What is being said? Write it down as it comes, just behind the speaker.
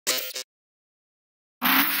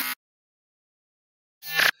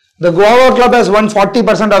The Guava club has won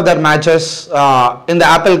 40% of their matches in the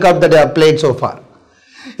Apple Cup that they have played so far.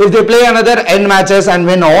 If they play another n matches and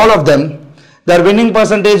win all of them, their winning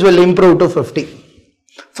percentage will improve to 50.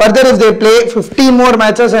 Further, if they play 50 more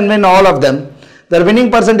matches and win all of them, their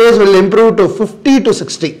winning percentage will improve to 50 to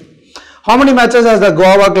 60. How many matches has the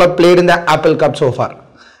Guava club played in the Apple Cup so far?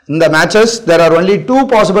 In the matches, there are only two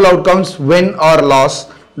possible outcomes, win or loss.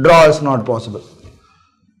 Draw is not possible.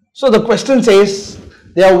 So the question says,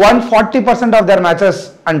 they have won 40% of their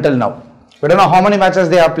matches until now. We don't know how many matches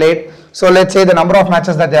they have played. So let's say the number of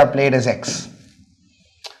matches that they have played is X.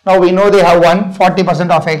 Now we know they have won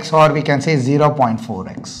 40% of X, or we can say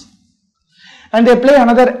 0.4X. And they play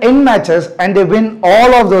another n matches and they win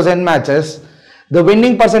all of those n matches. The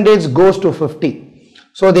winning percentage goes to 50.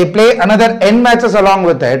 So they play another n matches along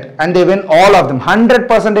with it and they win all of them,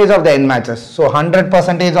 100% of the n matches. So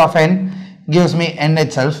 100% of n gives me n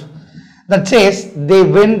itself. That says they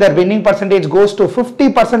win, their winning percentage goes to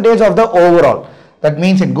 50% of the overall. That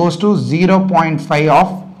means it goes to 0.5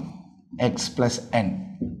 of X plus n.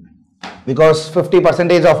 Because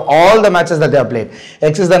 50% of all the matches that they have played.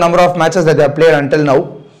 X is the number of matches that they have played until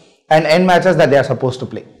now and n matches that they are supposed to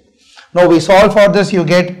play. Now we solve for this, you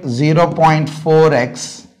get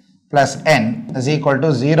 0.4x plus n is equal to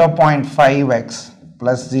 0.5x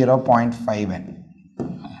plus 0.5n.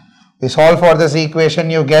 We solve for this equation,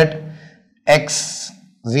 you get x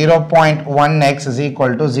 0.1x is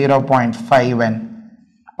equal to 0.5n,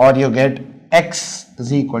 or you get x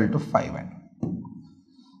is equal to 5n.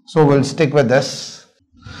 So we'll stick with this.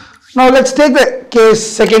 Now let's take the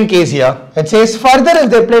second case here. It says further, if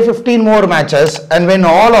they play 15 more matches and win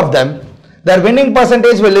all of them, their winning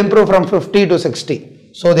percentage will improve from 50 to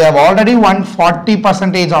 60. So they have already won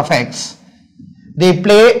 40% of X. They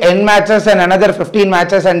play n matches and another 15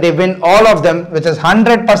 matches and they win all of them, which is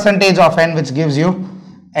 100% of n, which gives you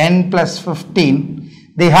n plus 15.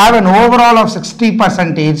 They have an overall of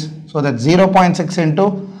 60%, so that's 0.6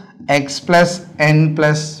 into x plus n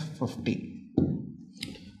plus 15.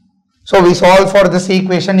 So we solve for this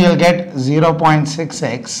equation, you'll get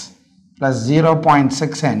 0.6x plus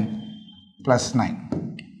 0.6n plus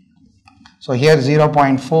 9. So here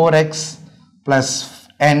 0.4x plus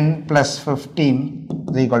n plus 15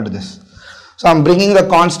 is equal to this. So I'm bringing the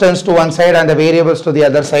constants to one side and the variables to the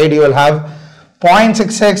other side. You will have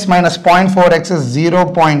 0.6x minus 0.4x is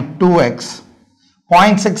 0.2x.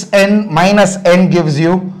 0.6n minus n gives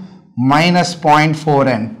you minus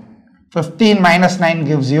 0.4n. 15 minus 9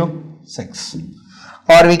 gives you 6.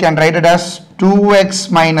 Or we can write it as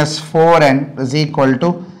 2x minus 4n is equal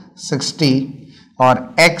to 60,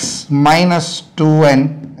 or x minus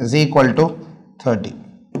 2n is equal to 30.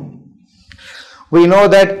 We know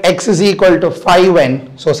that x is equal to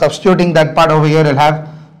 5n, so substituting that part over here, we'll have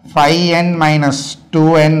 5n minus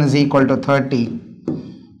 2n is equal to 30.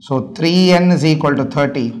 So 3n is equal to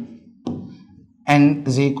 30, n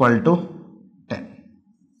is equal to 10.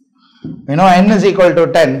 We know n is equal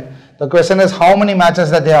to 10. The question is how many matches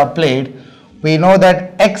that they have played. We know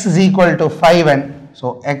that x is equal to 5n,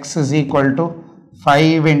 so x is equal to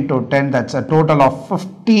 5 into 10, that's a total of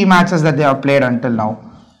 50 matches that they have played until now.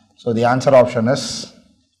 So the answer option is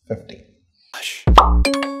 50.